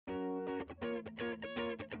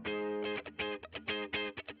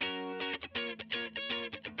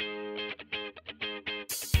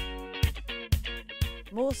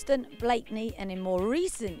Morston, Blakeney and in more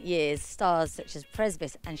recent years stars such as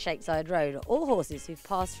Presvis and Shakeside Road are all horses who've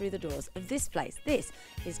passed through the doors of this place. This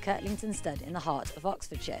is Kirtlington Stud in the heart of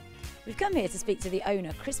Oxfordshire. We've come here to speak to the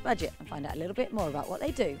owner, Chris Budgett, and find out a little bit more about what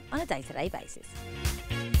they do on a day-to-day basis.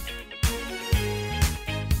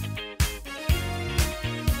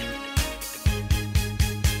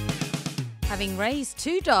 Having raised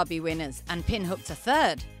 2 Derby winners and pinhooked a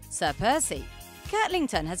third, Sir Percy,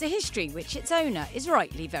 Kirtlington has a history which its owner is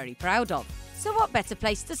rightly very proud of. So what better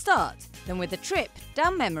place to start than with a trip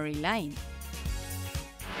down memory lane?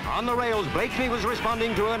 On the rails, Blakeney was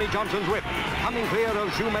responding to Ernie Johnson's whip, coming clear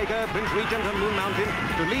of Shoemaker, Prince Regent and Moon Mountain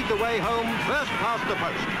to lead the way home first past the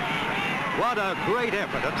post. What a great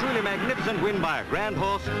effort, a truly magnificent win by a grand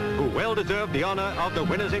horse who well deserved the honour of the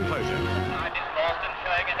winner's enclosure. And it's Morston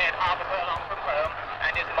showing ahead half a furlong from home,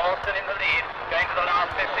 and it's Morston in the lead, going to the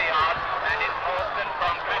last 50 yards, and it's Morston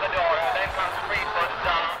from through the door, and then comes 3 foot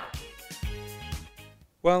down.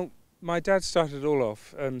 Well, my dad started it all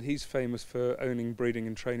off, and he's famous for owning, breeding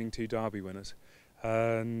and training 2 Derby winners,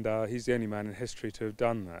 and he's the only man in history to have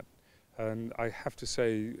done that. And I have to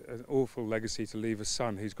say, an awful legacy to leave a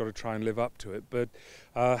son who's got to try and live up to it. But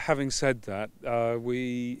having said that,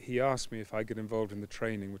 he asked me if I get involved in the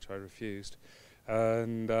training, which I refused.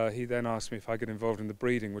 And he then asked me if I get involved in the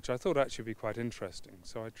breeding, which I thought actually would be quite interesting.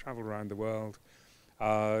 So I travelled around the world,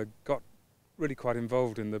 got really quite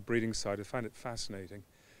involved in the breeding side. I found it fascinating.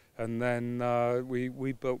 And then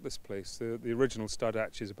we built this place. The original stud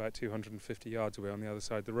actually is about 250 yards away on the other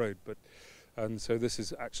side of the road. And so this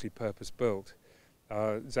is actually purpose-built,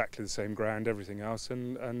 exactly the same ground, everything else,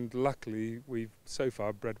 and luckily we've so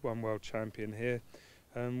far bred 1 world champion here,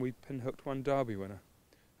 and we pinhooked 1 Derby winner,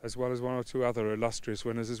 as well as 1 or 2 other illustrious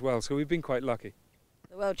winners as well, so we've been quite lucky.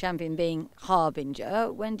 The world champion being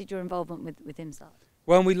Harbinger, when did your involvement with him start?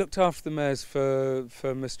 Well, we looked after the mares for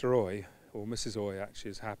Mr. Oy, or Mrs. Oy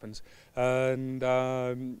actually as happens, and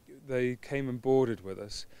they came and boarded with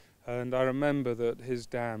us. And I remember that his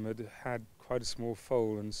dam had quite a small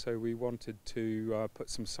foal, and so we wanted to put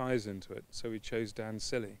some size into it. So we chose Dan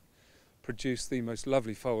Silly, produced the most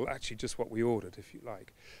lovely foal, actually just what we ordered, if you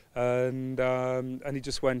like. And he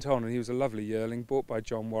just went on, and he was a lovely yearling, bought by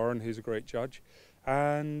John Warren, who's a great judge.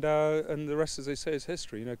 And the rest, as they say, is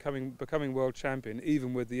history. You know, becoming world champion,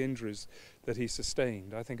 even with the injuries that he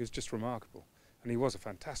sustained, I think is just remarkable. And he was a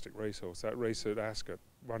fantastic racehorse. That race at Ascot,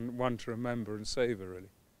 one to remember and savour,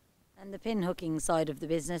 really. And the pin-hooking side of the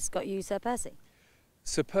business got you Sir Percy?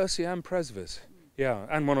 Sir Percy and Presvis, yeah,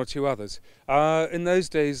 and 1 or 2 others. In those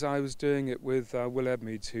days I was doing it with Will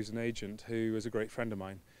Edmeades, who's an agent, who is a great friend of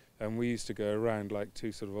mine. And we used to go around like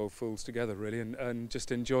 2 sort of old fools together, really, and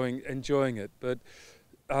just enjoying it. But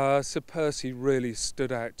Sir Percy really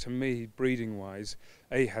stood out to me, breeding-wise.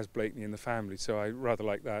 He has Blakeney in the family, so I rather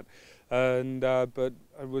like that. And but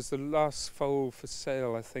it was the last foal for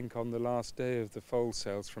sale, I think, on the last day of the foal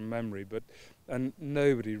sales from memory. And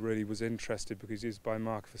nobody really was interested because he was by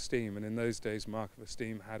Mark of Esteem, and in those days Mark of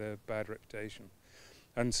Esteem had a bad reputation.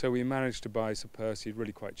 And so we managed to buy Sir Percy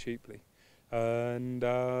really quite cheaply. And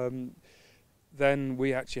then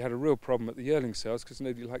we actually had a real problem at the yearling sales because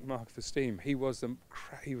nobody liked Mark of Esteem. He was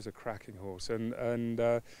a cracking horse, and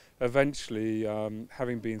eventually,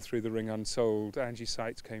 having been through the ring unsold, Angie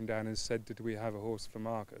Seitz came down and said, "Did we have a horse for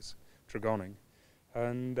Marcus Tregonning?"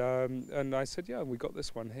 And I said, "Yeah, we got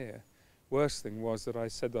this one here." Worst thing was that I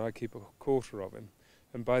said that I keep a quarter of him,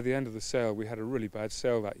 and by the end of the sale, we had a really bad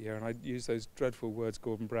sale that year, and I used those dreadful words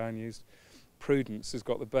Gordon Brown used. Prudence has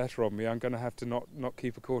got the better of me. I'm going to have to not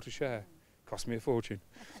keep a quarter share. Cost me a fortune,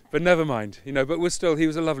 but never mind, you know. But he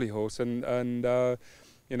was a lovely horse, and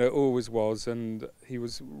you know, always was, and he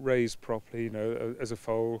was raised properly, you know, as a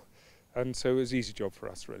foal, and so it was an easy job for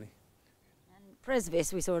us, really. And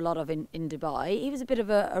Presvis we saw a lot of in Dubai. He was a bit of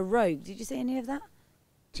a rogue. Did you see any of that?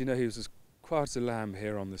 Do you know, he was as quiet as a lamb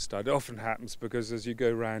here on the stud. It often happens because as you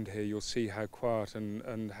go round here, you'll see how quiet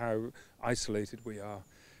and how isolated we are.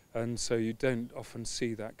 And so you don't often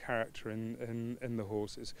see that character in the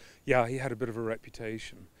horses. Yeah, he had a bit of a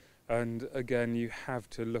reputation. And again, you have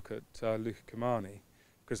to look at Luca Kamani,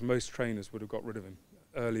 because most trainers would have got rid of him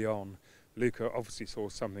early on. Luca obviously saw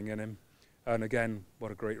something in him. And again,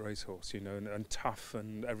 what a great racehorse, you know, and tough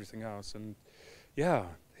and everything else. And yeah,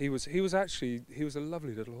 he was a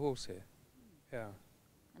lovely little horse here. Yeah.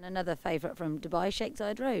 And another favourite from Dubai,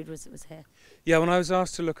 Shakeside Road, was here. Yeah, when I was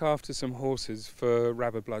asked to look after some horses for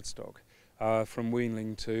Rabba Bloodstock, from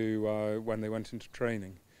weanling to when they went into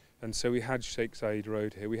training, and so we had Shakeside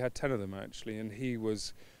Road here. We had 10 of them actually, and he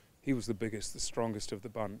was the biggest, the strongest of the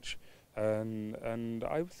bunch, and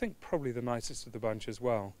I think probably the nicest of the bunch as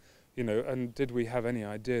well. you know, and did we have any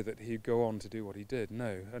idea that he'd go on to do what he did?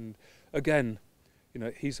 No. And again, you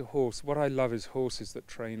know, he's a horse. What I love is horses that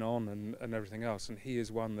train on and everything else, and he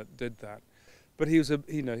is one that did that. But he was a,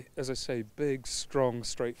 you know, as I say, big, strong,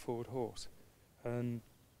 straightforward horse. And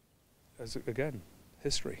again,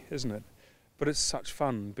 history, isn't it? But it's such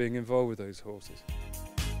fun being involved with those horses.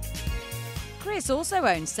 Chris also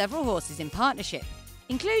owns several horses in partnership,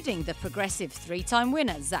 including the progressive 3-time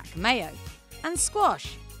winner Zach Mayo, and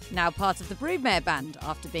Squash, now part of the Broodmare band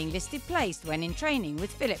after being listed placed when in training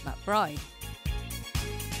with Philip McBride.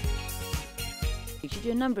 You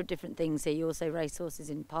do a number of different things here. You also race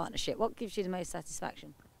horses in partnership. What gives you the most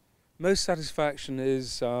satisfaction? Most satisfaction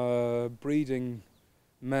is breeding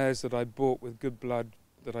mares that I bought with good blood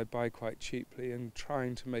that I buy quite cheaply and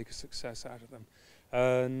trying to make a success out of them.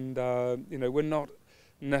 And you know, we're not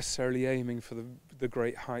necessarily aiming for the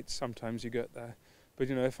great heights. Sometimes you get there, but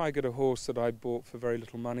you know, if I get a horse that I bought for very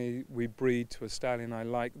little money, we breed to a stallion I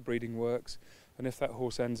like, breeding works, and if that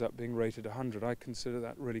horse ends up being rated 100, I consider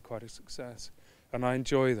that really quite a success, and I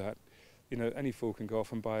enjoy that. You know, any fool can go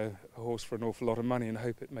off and buy a horse for an awful lot of money and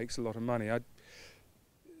hope it makes a lot of money.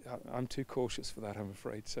 I'm too cautious for that, I'm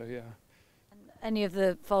afraid. So yeah. Any of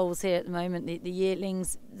the foals here at the moment, the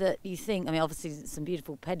yearlings that you think, I mean, obviously some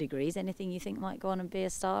beautiful pedigrees, anything you think might go on and be a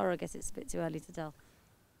star, or I guess it's a bit too early to tell?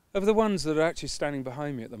 Of the ones that are actually standing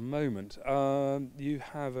behind me at the moment, you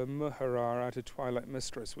have a Muharar out of Twilight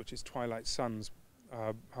Mistress, which is Twilight Sun's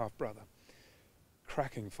half-brother.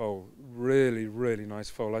 Cracking foal, really, really nice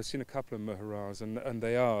foal. I've seen a couple of Muharars, and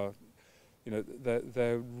they are, you know,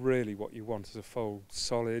 they're really what you want as a foal,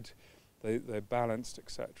 solid, they're balanced,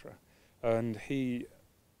 etc. And he,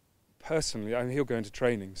 personally, I mean, he'll go into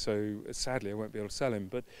training, so sadly I won't be able to sell him.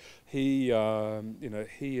 But he, you know,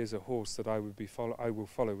 he is a horse that I will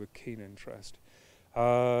follow with keen interest.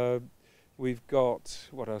 We've got,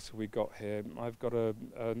 what else have we got here? I've got a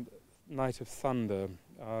Knight of Thunder,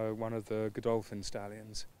 one of the Godolphin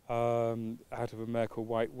stallions, out of a mare called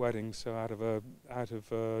White Wedding, so out of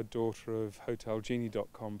a daughter of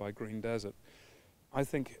HotelGenie.com by Green Desert. I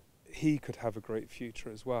think he could have a great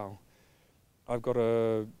future as well. I've got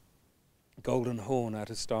a Golden Horn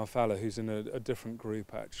out of Starfalla, who's in a different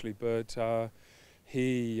group actually, but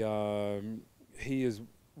he is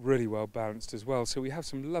really well balanced as well. So we have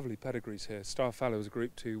some lovely pedigrees here. Starfalla was a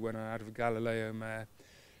Group 2 winner out of a Galileo mare,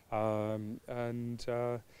 you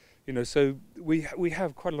know, so we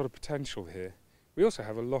have quite a lot of potential here. We also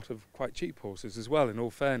have a lot of quite cheap horses as well, in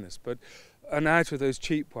all fairness, and out of those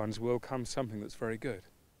cheap ones will come something that's very good.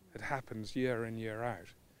 It happens year in, year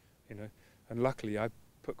out, you know. And luckily, I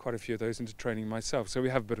put quite a few of those into training myself, so we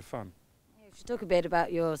have a bit of fun. You should talk a bit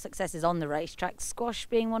about your successes on the racetrack, Squash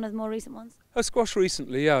being one of the more recent ones. Squash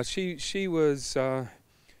recently, yeah. She was, her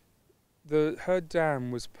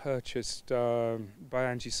dam was purchased by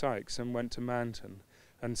Angie Sykes and went to Manton.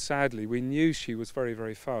 And sadly, we knew she was very,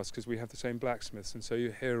 very fast because we have the same blacksmiths, and so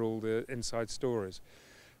you hear all the inside stories.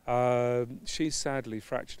 She sadly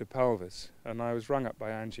fractured a pelvis, and I was rung up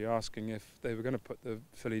by Angie asking if they were going to put the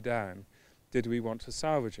filly down, did we want to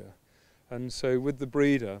salvage her? And so with the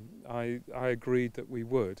breeder, I agreed that we'd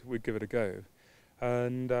give it a go.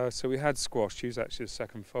 And so we had Squash. She was actually a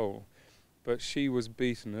second foal, but she was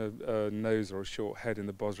beaten a nose or a short head in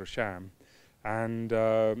the Bosra Sham, and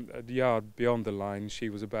a yard beyond the line she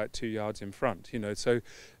was about 2 yards in front, you know, so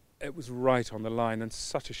it was right on the line, and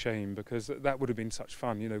such a shame because that would have been such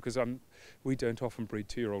fun, you know, because we don't often breed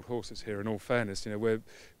 2-year-old horses here, in all fairness. You know,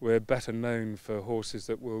 we're better known for horses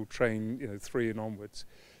that will train, you know, 3 and onwards,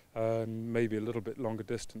 and maybe a little bit longer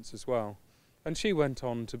distance as well. And she went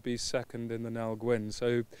on to be second in the Nell Gwyn,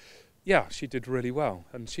 so yeah, she did really well,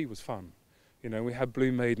 and she was fun. You know, we had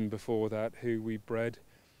Blue Maiden before that, who we bred,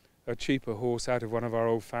 a cheaper horse out of one of our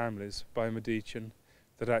old families by Medicean,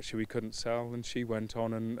 that actually we couldn't sell, and she went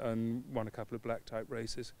on and won a couple of black type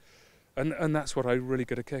races, and that's what I really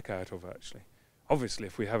get a kick out of actually. Obviously,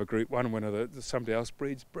 if we have a Group 1 winner that somebody else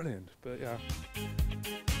breeds, brilliant. But yeah.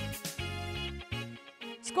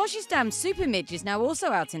 Squash's dam Super Midge is now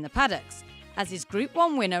also out in the paddocks, as is Group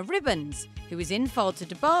 1 winner Ribbons, who is in foal to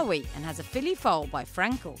Debarwi and has a filly foal by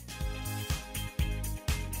Frankel.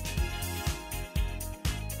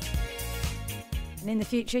 And in the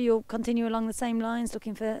future, you'll continue along the same lines,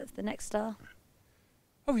 looking for the next star?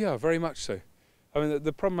 Oh yeah, very much so. I mean,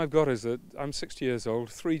 the problem I've got is that I'm 60 years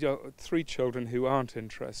old, three children who aren't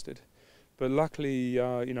interested. But luckily,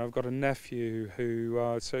 you know, I've got a nephew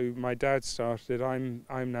who, so my dad started it,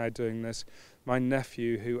 I'm now doing this. My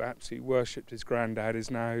nephew, who absolutely worshipped his granddad,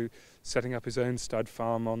 is now setting up his own stud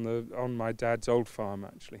farm on my dad's old farm,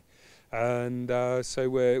 actually. And so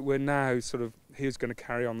we're now sort of he was going to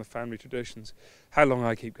carry on the family traditions. How long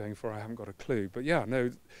I keep going for, I haven't got a clue. But yeah,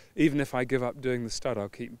 no, even if I give up doing the stud, I'll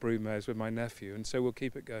keep broodmares with my nephew, and so we'll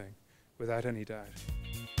keep it going, without any doubt.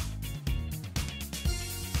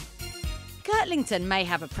 Kirtlington may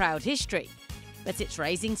have a proud history, but it's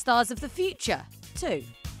raising stars of the future too.